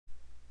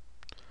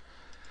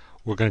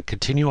We're going to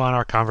continue on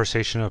our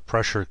conversation of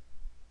pressure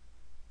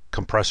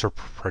compressor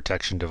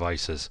protection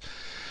devices.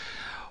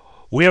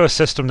 We have a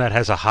system that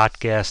has a hot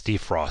gas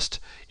defrost.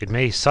 It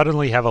may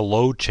suddenly have a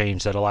load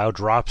change that allows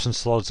drops and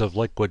slugs of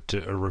liquid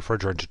or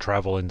refrigerant to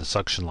travel in the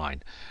suction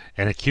line.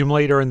 An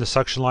accumulator in the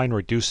suction line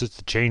reduces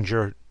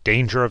the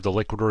danger of the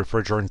liquid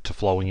refrigerant to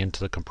flowing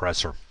into the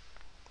compressor.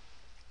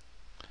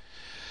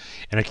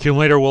 An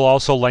accumulator will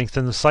also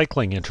lengthen the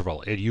cycling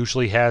interval. It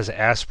usually has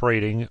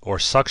aspirating or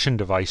suction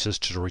devices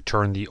to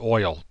return the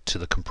oil to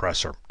the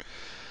compressor.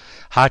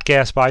 Hot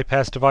gas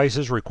bypass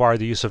devices require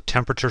the use of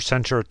temperature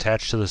sensor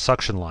attached to the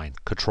suction line,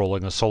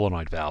 controlling a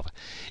solenoid valve.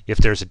 If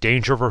there's a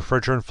danger of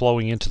refrigerant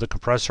flowing into the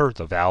compressor,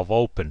 the valve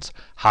opens.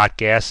 Hot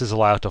gas is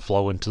allowed to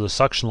flow into the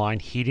suction line,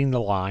 heating the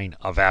line,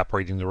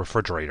 evaporating the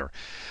refrigerator.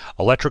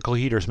 Electrical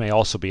heaters may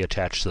also be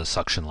attached to the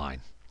suction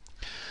line.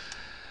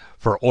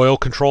 For oil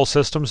control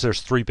systems,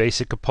 there's three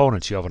basic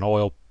components. You have an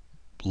oil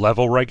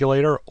level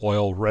regulator,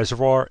 oil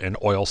reservoir, and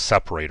oil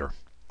separator.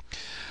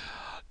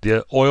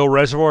 The oil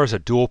reservoir is a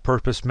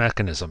dual-purpose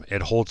mechanism.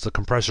 It holds the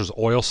compressor's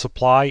oil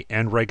supply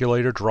and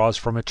regulator draws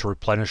from it to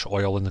replenish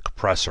oil in the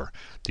compressor.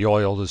 The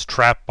oil is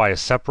trapped by a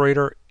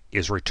separator,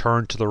 is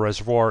returned to the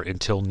reservoir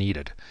until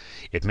needed.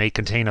 It may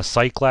contain a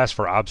sight glass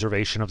for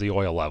observation of the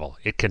oil level.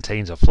 It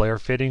contains a flare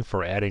fitting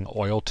for adding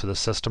oil to the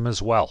system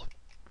as well.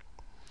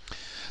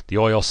 The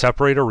oil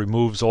separator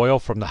removes oil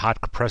from the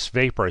hot compressed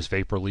vapor as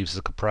vapor leaves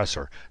the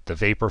compressor. The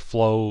vapor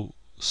flow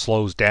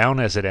slows down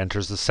as it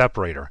enters the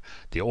separator.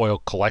 The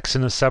oil collects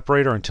in the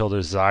separator until the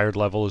desired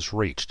level is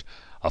reached.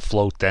 A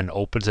float then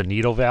opens a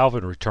needle valve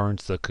and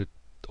returns the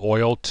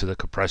oil to the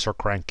compressor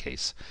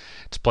crankcase.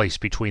 It's placed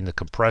between the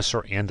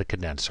compressor and the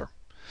condenser.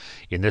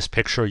 In this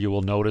picture you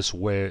will notice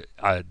where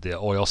the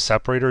oil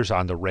separator is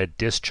on the red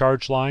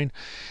discharge line,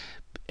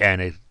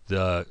 and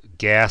the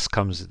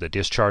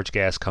discharge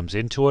gas comes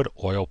into it,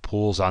 oil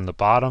pools on the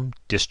bottom,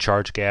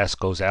 discharge gas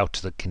goes out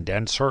to the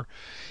condenser,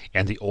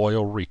 and the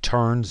oil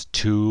returns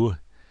to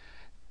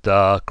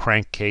the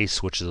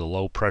crankcase, which is the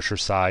low pressure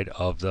side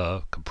of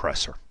the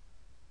compressor.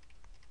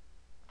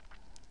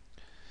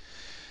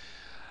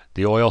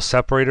 The oil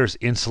separator is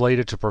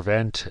insulated to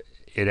prevent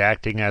it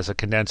acting as a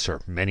condenser.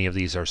 Many of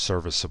these are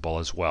serviceable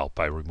as well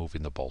by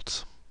removing the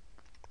bolts.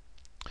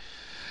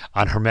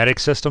 On hermetic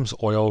systems,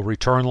 oil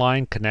return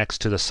line connects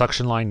to the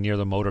suction line near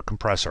the motor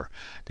compressor.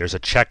 There's a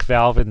check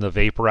valve in the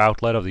vapor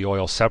outlet of the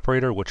oil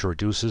separator which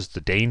reduces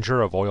the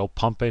danger of oil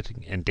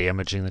pumping and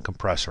damaging the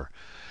compressor.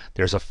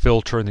 There's a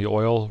filter in the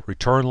oil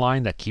return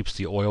line that keeps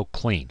the oil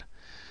clean.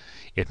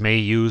 It may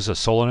use a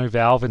solenoid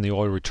valve in the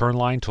oil return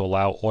line to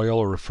allow oil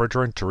or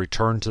refrigerant to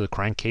return to the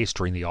crankcase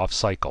during the off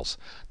cycles.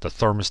 The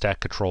thermostat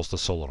controls the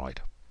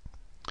solenoid.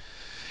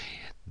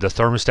 The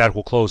thermostat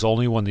will close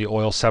only when the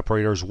oil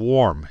separator is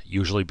warm,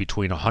 usually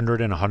between 100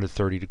 and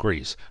 130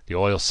 degrees. The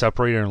oil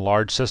separator in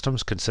large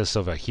systems consists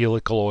of a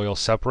helical oil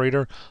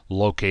separator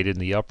located in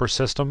the upper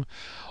system,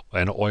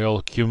 and oil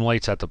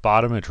accumulates at the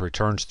bottom and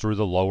returns through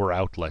the lower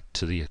outlet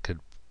to the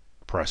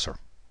compressor.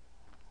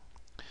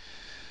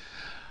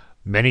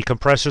 Many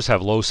compressors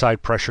have low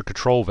side pressure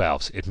control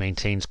valves. It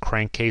maintains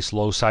crankcase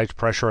low side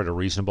pressure at a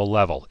reasonable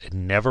level. It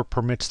never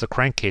permits the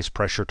crankcase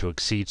pressure to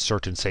exceed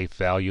certain safe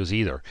values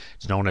either.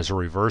 It's known as a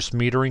reverse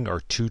metering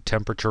or two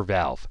temperature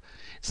valve.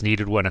 It's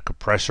needed when a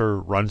compressor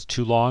runs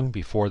too long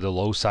before the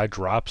low side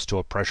drops to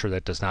a pressure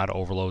that does not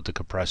overload the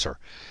compressor.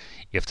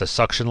 If the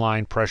suction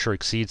line pressure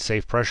exceeds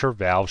safe pressure,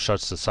 valve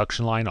shuts the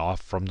suction line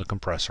off from the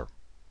compressor.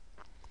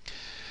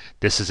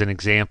 This is an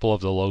example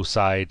of the low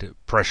side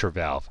pressure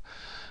valve.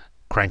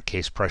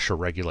 Crankcase pressure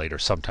regulator,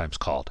 sometimes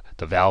called.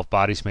 The valve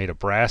body is made of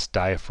brass,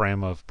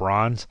 diaphragm of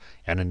bronze,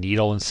 and a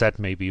needle and set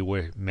may be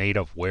made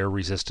of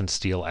wear-resistant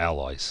steel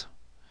alloys.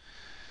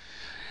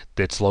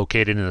 It's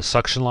located in the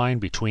suction line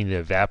between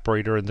the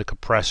evaporator and the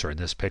compressor. In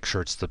this picture,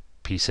 it's the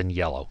piece in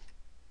yellow.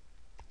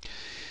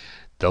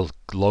 The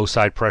low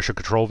side pressure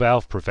control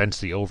valve prevents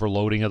the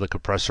overloading of the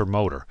compressor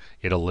motor.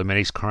 It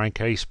eliminates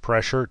crankcase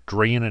pressure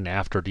during and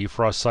after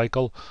defrost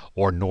cycle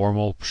or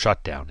normal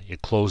shutdown.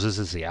 It closes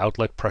as the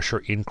outlet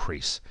pressure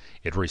increase.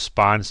 It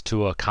responds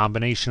to a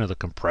combination of the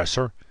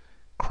compressor,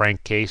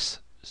 crankcase,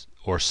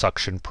 or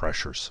suction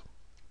pressures.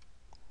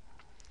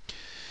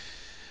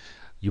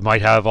 You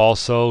might have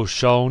also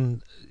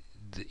shown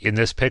in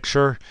this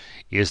picture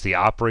is the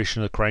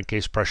operation of the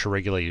crankcase pressure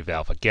regulating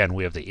valve. Again,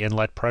 we have the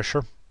inlet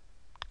pressure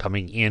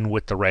coming in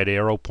with the red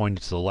arrow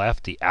pointing to the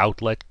left. The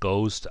outlet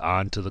goes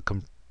onto the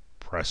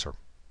compressor.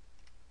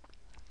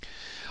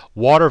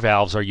 Water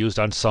valves are used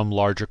on some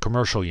larger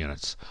commercial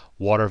units.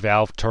 Water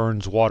valve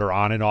turns water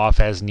on and off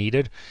as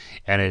needed,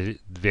 and it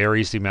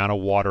varies the amount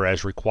of water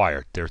as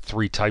required. There are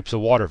three types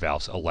of water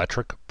valves: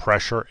 electric,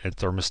 pressure, and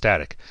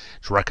thermostatic.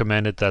 It's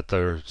recommended that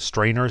the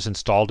strainer is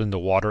installed in the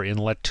water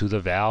inlet to the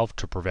valve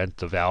to prevent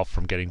the valve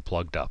from getting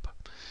plugged up.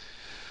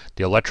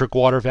 The electric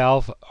water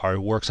valve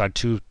works on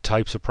two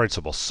types of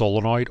principles: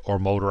 solenoid or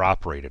motor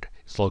operated.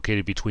 It's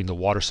located between the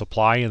water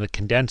supply and the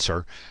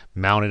condenser,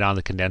 mounted on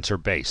the condenser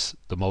base.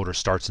 The motor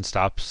starts and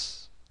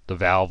stops the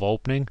valve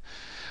opening.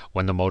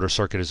 When the motor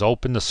circuit is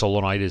open, the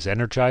solenoid is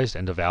energized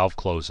and the valve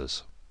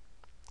closes.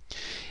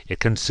 It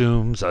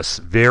consumes a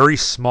very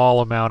small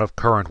amount of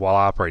current while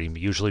operating,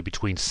 usually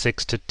between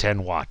 6 to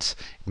 10 watts.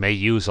 It may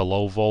use a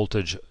low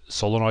voltage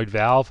solenoid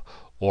valve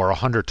or a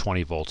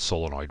 120 volt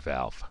solenoid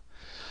valve.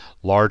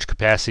 Large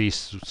capacity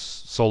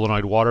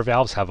solenoid water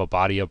valves have a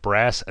body of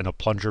brass and a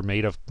plunger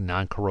made of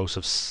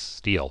non-corrosive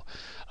steel.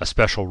 A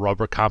special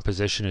rubber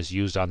composition is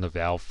used on the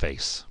valve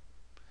face.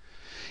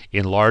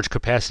 In large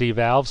capacity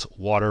valves,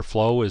 water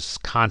flow is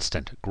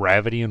constant.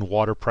 Gravity and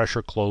water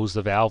pressure close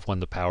the valve when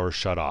the power is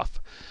shut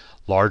off.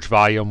 Large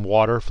volume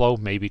water flow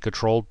may be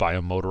controlled by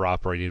a motor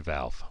operated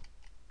valve.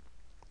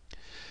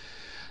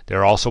 There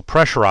are also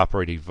pressure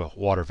operated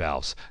water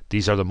valves.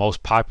 These are the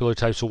most popular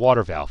types of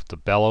water valve. The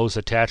bellows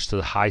attached to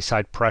the high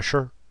side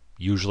pressure,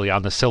 usually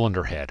on the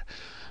cylinder head.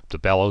 The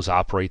bellows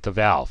operate the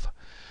valve.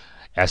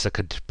 As the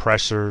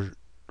compressor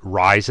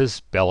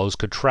rises, bellows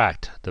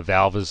contract. The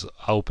valve is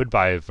opened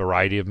by a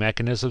variety of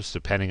mechanisms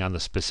depending on the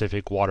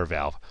specific water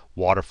valve.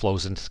 Water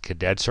flows into the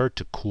condenser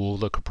to cool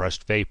the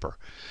compressed vapor.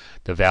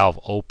 The valve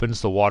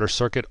opens the water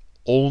circuit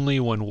only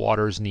when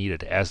water is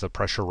needed as the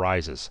pressure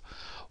rises.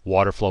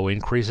 Water flow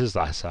increases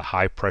as the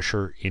high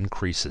pressure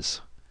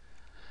increases.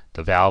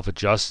 The valve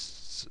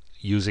adjusts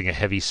using a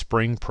heavy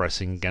spring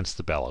pressing against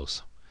the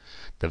bellows.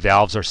 The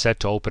valves are set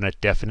to open at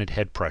definite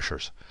head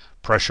pressures.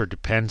 Pressure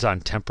depends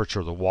on temperature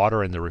of the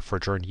water and the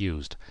refrigerant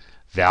used.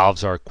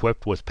 Valves are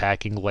equipped with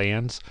packing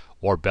glands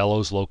or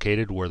bellows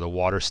located where the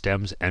water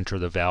stems enter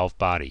the valve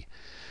body.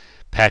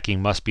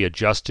 Packing must be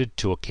adjusted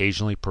to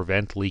occasionally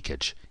prevent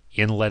leakage.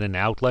 Inlet and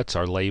outlets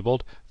are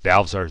labeled.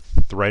 Valves are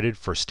threaded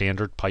for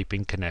standard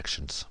piping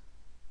connections.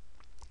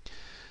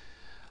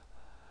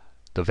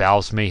 The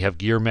valves may have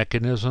gear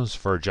mechanisms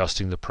for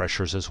adjusting the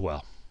pressures as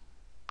well.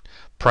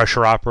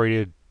 Pressure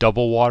operated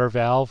double water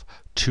valve,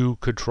 two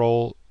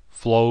control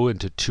flow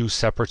into two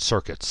separate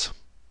circuits.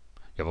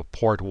 You have a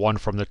port 1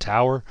 from the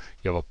tower,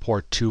 you have a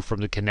port 2 from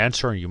the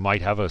condenser, and you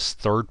might have a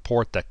third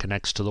port that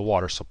connects to the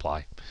water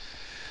supply.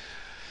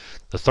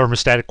 The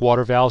thermostatic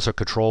water valves are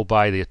controlled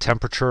by the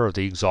temperature of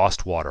the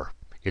exhaust water.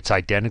 It's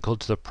identical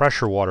to the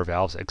pressure water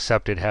valves,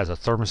 except it has a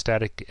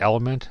thermostatic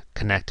element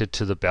connected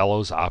to the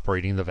bellows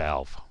operating the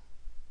valve.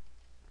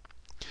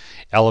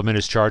 Element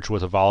is charged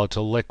with a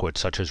volatile liquid,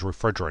 such as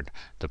refrigerant.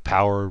 The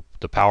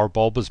power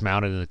bulb is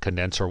mounted in the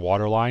condenser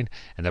water line,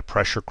 and the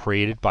pressure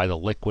created by the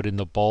liquid in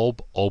the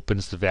bulb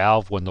opens the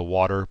valve when the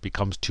water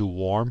becomes too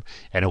warm,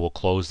 and it will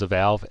close the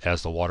valve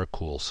as the water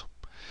cools.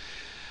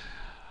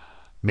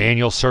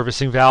 Manual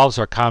servicing valves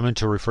are common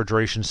to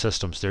refrigeration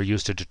systems. They're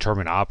used to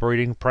determine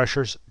operating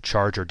pressures,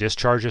 charge or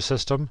discharge a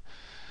system,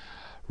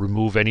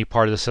 remove any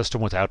part of the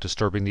system without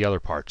disturbing the other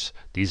parts.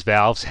 These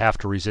valves have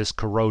to resist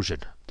corrosion.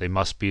 They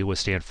must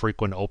withstand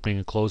frequent opening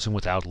and closing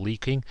without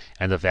leaking,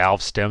 and the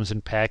valve stems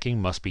and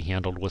packing must be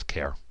handled with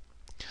care.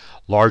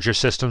 Larger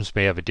systems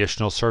may have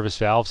additional service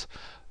valves,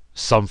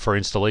 some for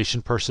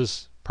installation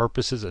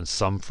purposes and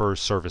some for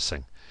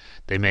servicing.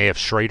 They may have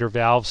Schrader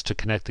valves to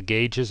connect the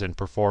gauges and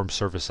perform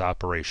service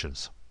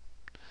operations.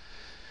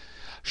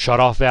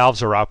 Shutoff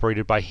valves are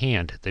operated by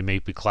hand. They may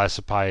be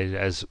classified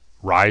as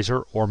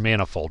riser or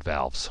manifold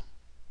valves.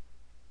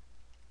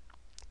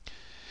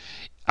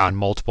 On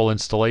multiple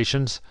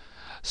installations,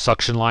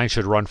 suction lines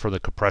should run from the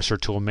compressor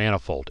to a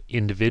manifold.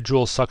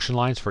 Individual suction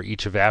lines for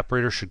each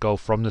evaporator should go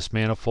from this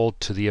manifold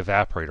to the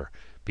evaporator.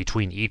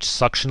 Between each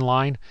suction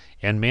line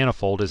and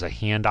manifold is a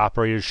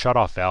hand-operated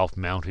shutoff valve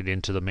mounted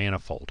into the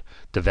manifold.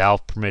 The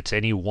valve permits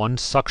any one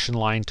suction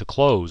line to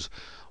close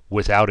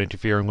without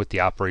interfering with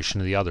the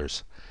operation of the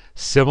others.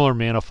 Similar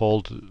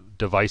manifold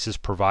devices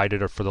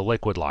provided are for the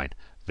liquid line.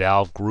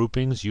 Valve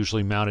groupings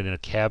usually mounted in a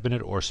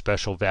cabinet or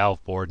special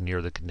valve board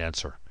near the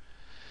condenser.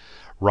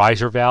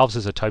 Riser valves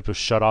is a type of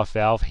shutoff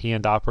valve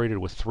hand-operated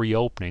with 3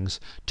 openings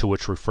to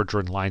which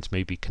refrigerant lines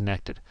may be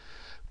connected.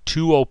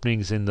 2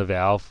 openings in the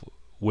valve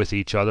with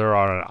each other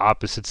are on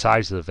opposite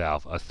sides of the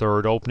valve. A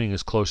third opening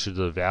is closer to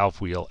the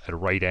valve wheel at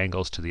right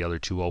angles to the other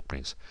 2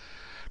 openings.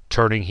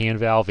 Turning hand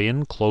valve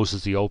in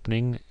closes the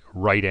opening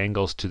right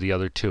angles to the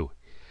other 2.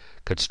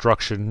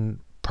 Construction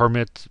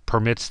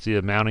permits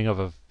the mounting of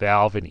a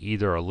valve in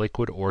either a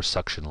liquid or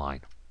suction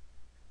line.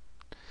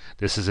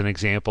 This is an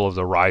example of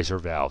the riser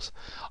valves.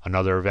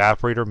 Another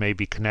evaporator may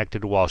be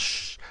connected while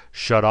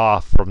shut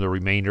off from the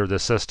remainder of the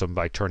system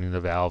by turning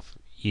the valve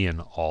in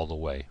all the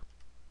way.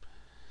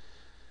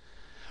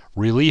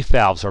 Relief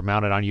valves are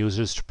mounted on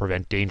uses to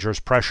prevent dangerous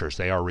pressures.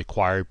 They are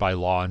required by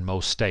law in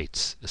most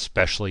states,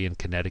 especially in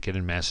Connecticut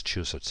and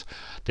Massachusetts.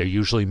 They're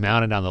usually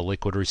mounted on the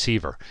liquid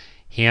receiver.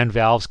 Hand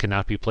valves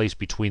cannot be placed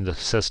between the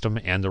system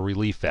and the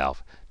relief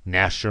valve.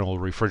 National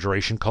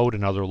Refrigeration Code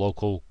and other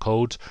local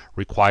codes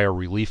require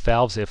relief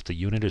valves if the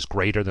unit is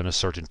greater than a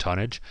certain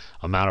tonnage,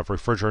 amount of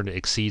refrigerant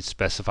exceeds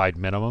specified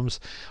minimums,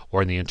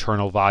 or the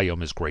internal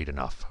volume is great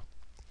enough.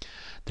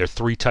 There are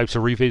 3 types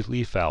of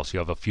relief valves. You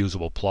have a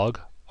fusible plug,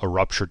 a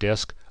rupture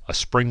disc, a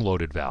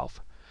spring-loaded valve.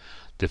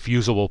 The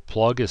fusible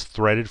plug is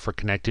threaded for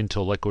connecting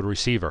to a liquid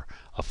receiver.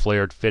 A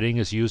flared fitting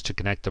is used to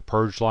connect the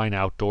purge line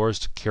outdoors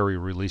to carry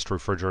released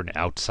refrigerant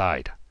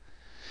outside.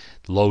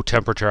 Low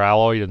temperature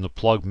alloy in the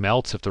plug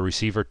melts if the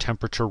receiver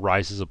temperature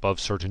rises above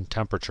certain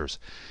temperatures.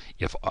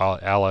 If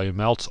alloy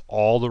melts,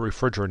 all the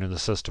refrigerant in the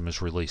system is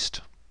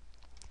released.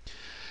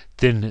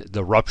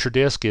 The rupture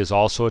disc is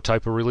also a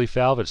type of relief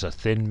valve. It's a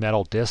thin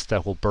metal disc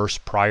that will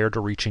burst prior to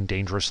reaching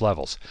dangerous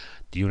levels.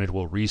 The unit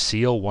will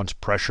reseal once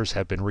pressures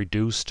have been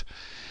reduced,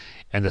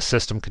 and the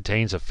system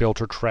contains a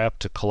filter trap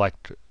to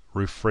collect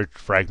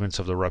fragments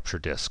of the rupture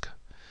disc.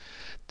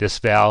 This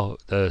valve,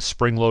 the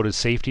spring-loaded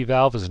safety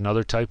valve, is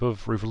another type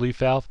of relief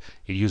valve.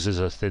 It uses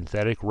a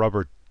synthetic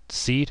rubber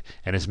seat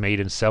and is made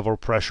in several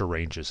pressure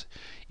ranges.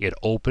 It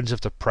opens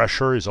if the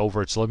pressure is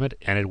over its limit,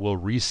 and it will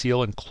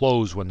reseal and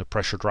close when the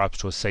pressure drops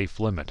to a safe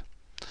limit.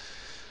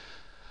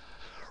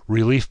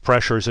 Relief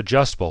pressure is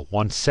adjustable.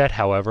 Once set,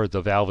 however,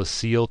 the valve is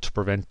sealed to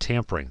prevent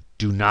tampering.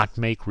 Do not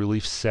make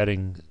relief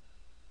setting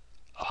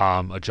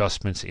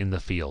adjustments in the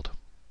field.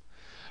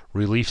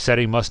 Relief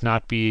setting must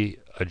not be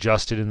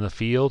adjusted in the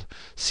field.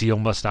 Seal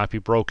must not be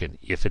broken.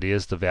 If it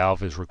is, the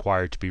valve is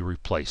required to be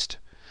replaced.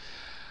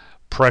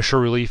 Pressure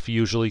relief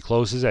usually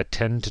closes at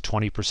 10 to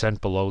 20%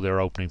 below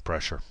their opening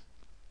pressure.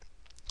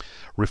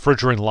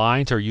 Refrigerant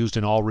lines are used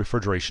in all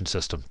refrigeration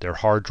systems. They're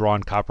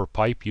hard-drawn copper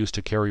pipe used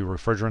to carry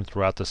refrigerant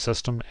throughout the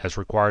system as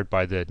required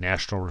by the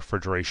National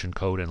Refrigeration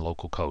Code and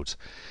local codes.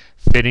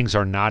 Fittings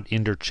are not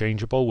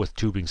interchangeable with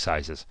tubing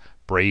sizes.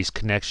 Brazed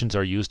connections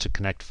are used to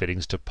connect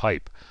fittings to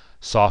pipe.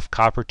 Soft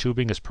copper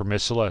tubing is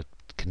permissible at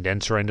the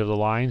condenser end of the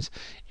lines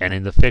and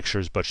in the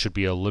fixtures, but should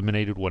be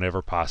eliminated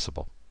whenever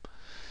possible.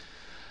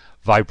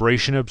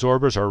 Vibration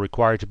absorbers are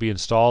required to be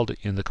installed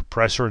in the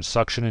compressor and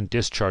suction and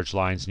discharge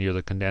lines near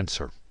the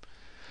condenser.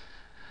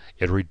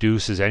 It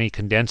reduces any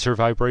condenser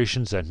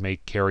vibrations that may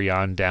carry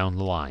on down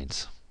the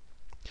lines.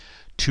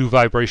 2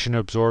 vibration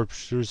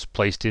absorbers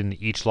placed in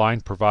each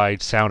line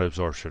provide sound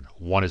absorption.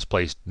 One is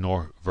placed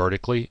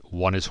vertically,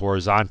 one is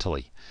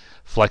horizontally.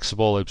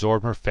 Flexible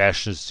absorber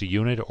fastens to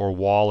unit or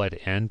wall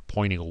at end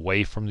pointing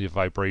away from the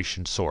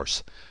vibration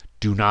source.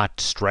 Do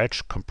not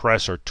stretch,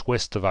 compress, or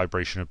twist the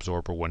vibration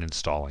absorber when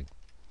installing.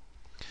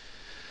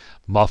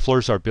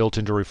 Mufflers are built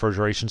into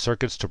refrigeration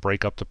circuits to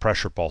break up the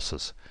pressure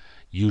pulses,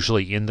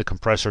 usually in the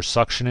compressor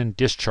suction and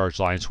discharge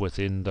lines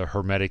within the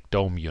hermetic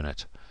dome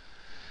unit.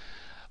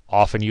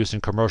 Often used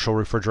in commercial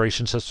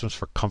refrigeration systems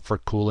for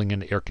comfort, cooling,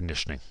 and air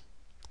conditioning.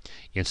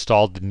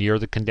 Installed near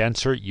the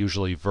condenser,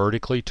 usually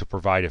vertically, to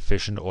provide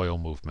efficient oil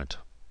movement.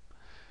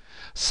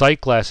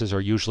 Sight glasses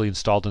are usually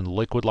installed in the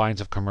liquid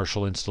lines of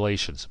commercial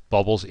installations.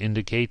 Bubbles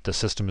indicate the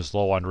system is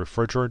low on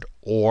refrigerant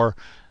or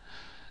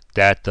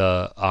that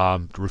the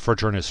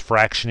refrigerant is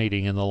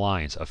fractionating in the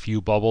lines. A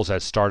few bubbles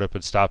at startup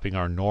and stopping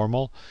are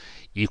normal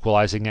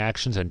equalizing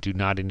actions and do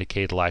not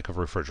indicate lack of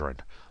refrigerant.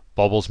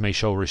 Bubbles may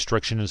show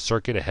restriction in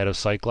circuit ahead of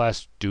sight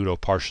glass due to a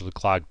partially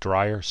clogged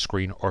dryer,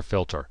 screen, or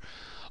filter.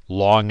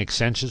 Long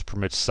extensions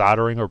permit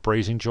soldering or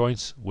brazing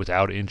joints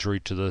without injury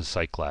to the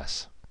sight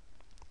glass.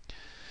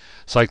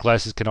 Sight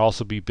glasses can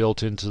also be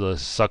built into the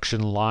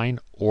suction line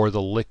or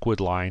the liquid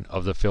line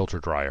of the filter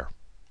dryer.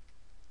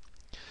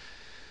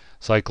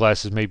 Sight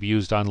glasses may be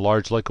used on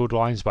large liquid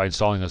lines by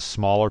installing a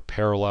smaller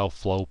parallel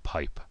flow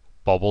pipe.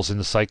 Bubbles in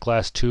the sight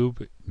glass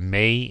tube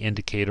may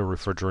indicate a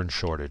refrigerant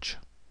shortage.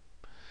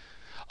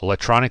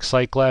 Electronic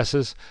sight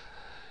glasses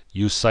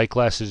use sight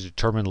glasses to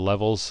determine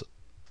levels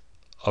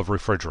of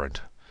refrigerant.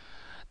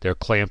 They're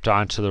clamped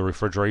onto the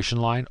refrigeration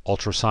line.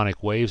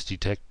 Ultrasonic waves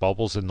detect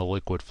bubbles in the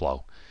liquid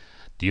flow.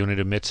 The unit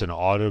emits an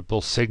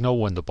audible signal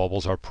when the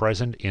bubbles are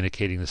present,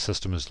 indicating the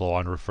system is low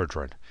on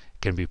refrigerant.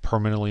 It can be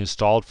permanently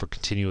installed for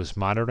continuous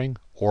monitoring,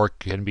 or it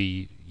can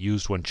be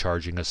used when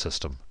charging a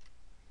system.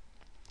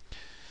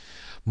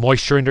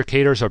 Moisture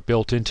indicators are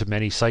built into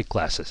many sight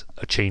glasses.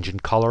 A change in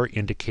color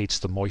indicates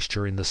the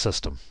moisture in the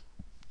system.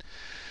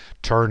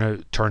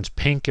 Turns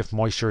pink if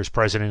moisture is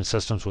present in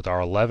systems with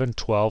R11,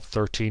 12,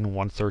 13,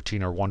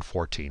 113, or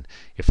 114.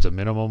 If the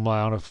minimum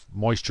amount of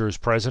moisture is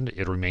present,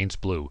 it remains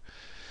blue.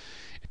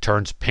 It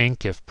turns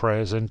pink if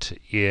present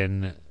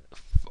in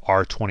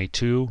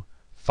R22,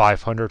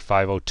 500,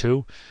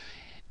 502.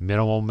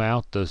 Minimum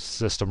amount, the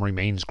system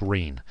remains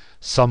green.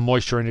 Some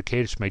moisture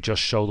indicators may just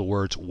show the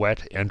words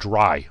wet and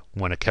dry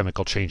when a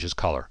chemical changes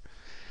color.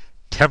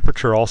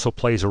 Temperature also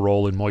plays a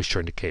role in moisture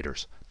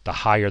indicators. The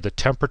higher the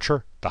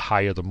temperature, the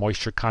higher the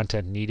moisture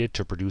content needed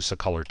to produce a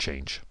color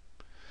change.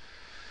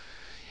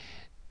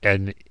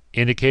 An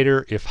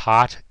indicator, if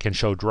hot, can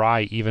show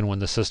dry even when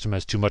the system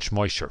has too much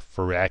moisture.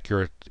 For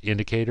accurate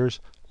indicators,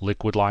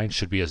 liquid lines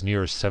should be as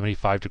near as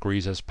 75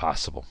 degrees as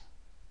possible.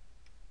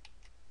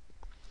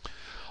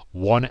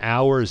 1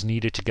 hour is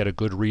needed to get a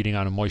good reading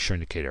on a moisture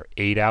indicator.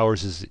 8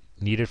 hours is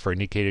needed for an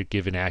indicator to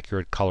give an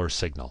accurate color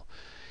signal.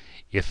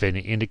 If an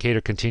indicator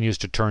continues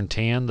to turn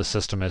tan, the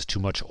system has too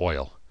much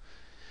oil.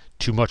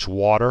 Too much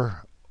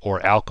water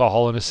or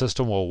alcohol in a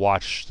system will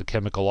wash the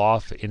chemical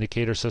off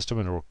indicator system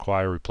and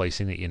require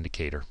replacing the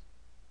indicator.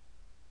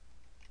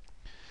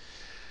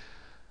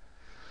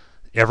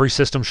 Every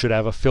system should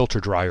have a filter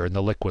dryer in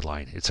the liquid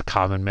line. It's a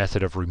common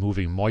method of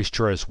removing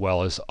moisture as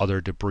well as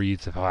other debris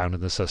found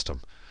in the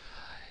system.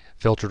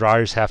 Filter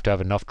dryers have to have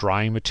enough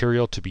drying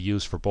material to be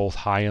used for both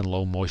high and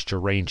low moisture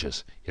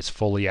ranges. It's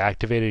fully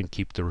activated and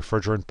keeps the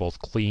refrigerant both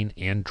clean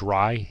and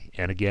dry,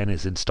 and again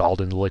is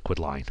installed in the liquid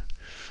line.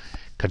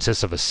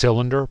 Consists of a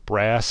cylinder,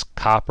 brass,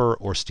 copper,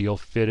 or steel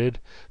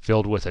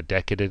filled with a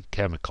decadent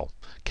chemical.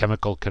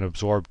 Chemical can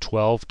absorb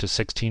 12 to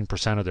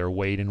 16% of their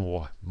weight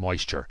in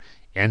moisture.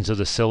 Ends of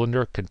the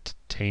cylinder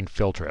contain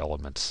filter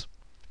elements.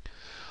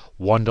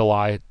 One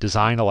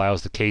design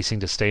allows the casing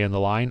to stay in the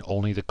line,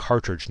 only the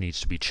cartridge needs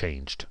to be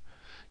changed.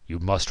 You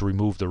must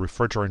remove the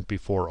refrigerant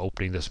before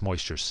opening this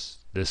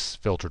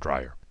filter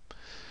dryer.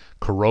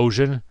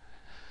 Corrosion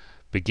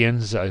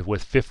begins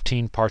with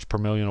 15 parts per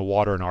million of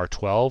water in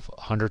R12,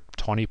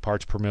 120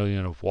 parts per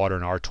million of water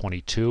in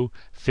R22,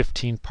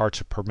 15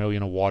 parts per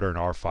million of water in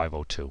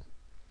R502.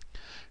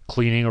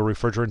 Cleaning a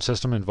refrigerant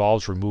system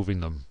involves removing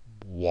the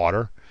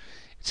water.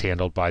 It's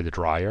handled by the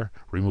dryer.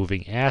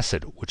 Removing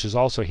acid, which is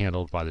also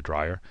handled by the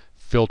dryer.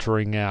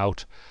 Filtering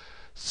out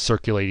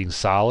circulating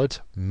solids,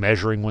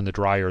 measuring when the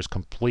dryer is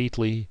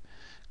completed,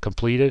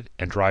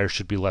 and dryer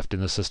should be left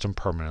in the system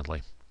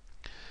permanently.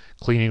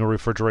 Cleaning a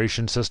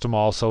refrigeration system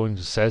also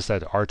says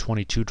that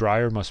R22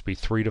 dryer must be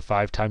 3 to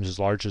 5 times as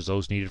large as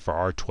those needed for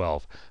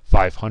R12.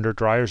 500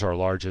 dryers are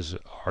large as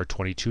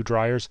R22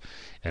 dryers,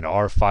 and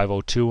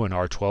R502 and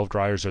R12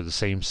 dryers are the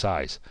same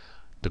size.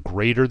 The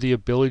greater the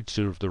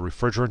ability of the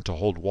refrigerant to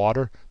hold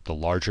water, the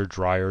larger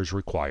dryer is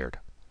required.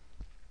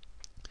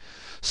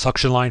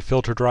 Suction line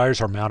filter dryers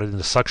are mounted in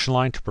the suction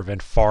line to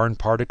prevent foreign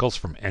particles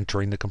from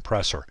entering the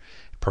compressor.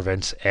 It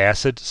prevents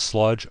acid,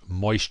 sludge,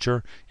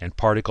 moisture, and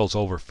particles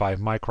over 5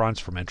 microns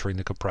from entering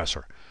the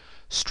compressor.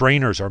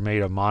 Strainers are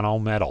made of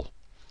monometal.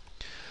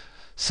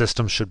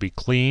 Systems should be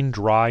clean,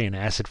 dry, and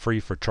acid-free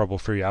for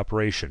trouble-free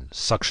operation.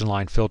 Suction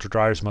line filter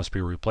dryers must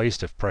be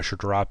replaced if pressure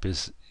drop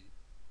is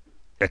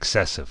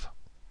excessive.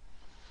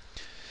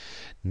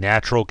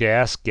 Natural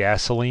gas,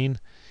 gasoline,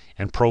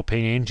 and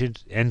propane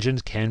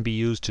engines can be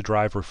used to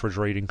drive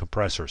refrigerating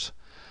compressors.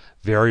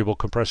 Variable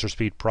compressor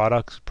speed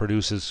products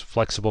produces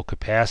flexible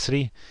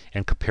capacity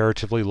and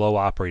comparatively low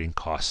operating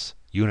costs.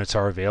 Units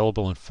are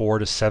available in 4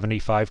 to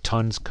 75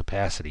 tons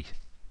capacity.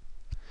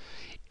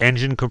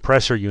 Engine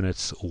compressor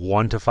units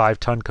 1 to 5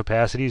 ton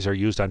capacities are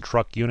used on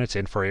truck units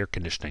and for air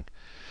conditioning.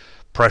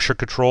 Pressure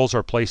controls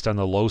are placed on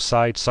the low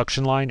side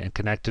suction line and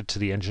connected to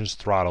the engine's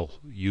throttle,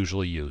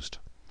 usually used.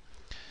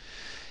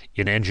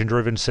 In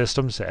engine-driven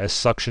systems, as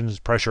suction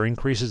pressure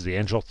increases, the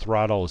engine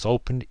throttle is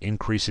opened,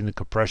 increasing the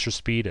compressor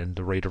speed and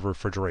the rate of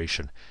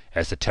refrigeration.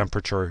 As the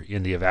temperature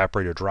in the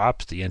evaporator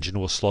drops, the engine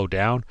will slow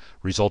down,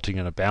 resulting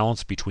in a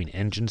balance between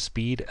engine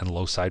speed and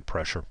low side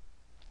pressure.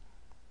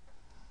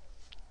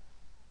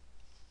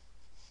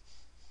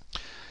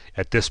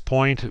 At this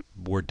point,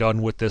 we're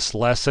done with this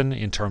lesson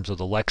in terms of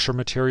the lecture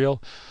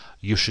material.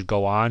 You should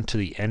go on to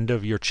the end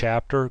of your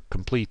chapter,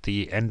 complete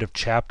the end of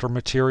chapter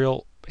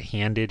material,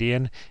 hand it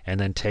in, and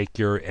then take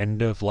your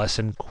end of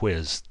lesson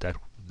quiz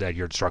that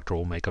your instructor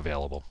will make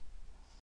available.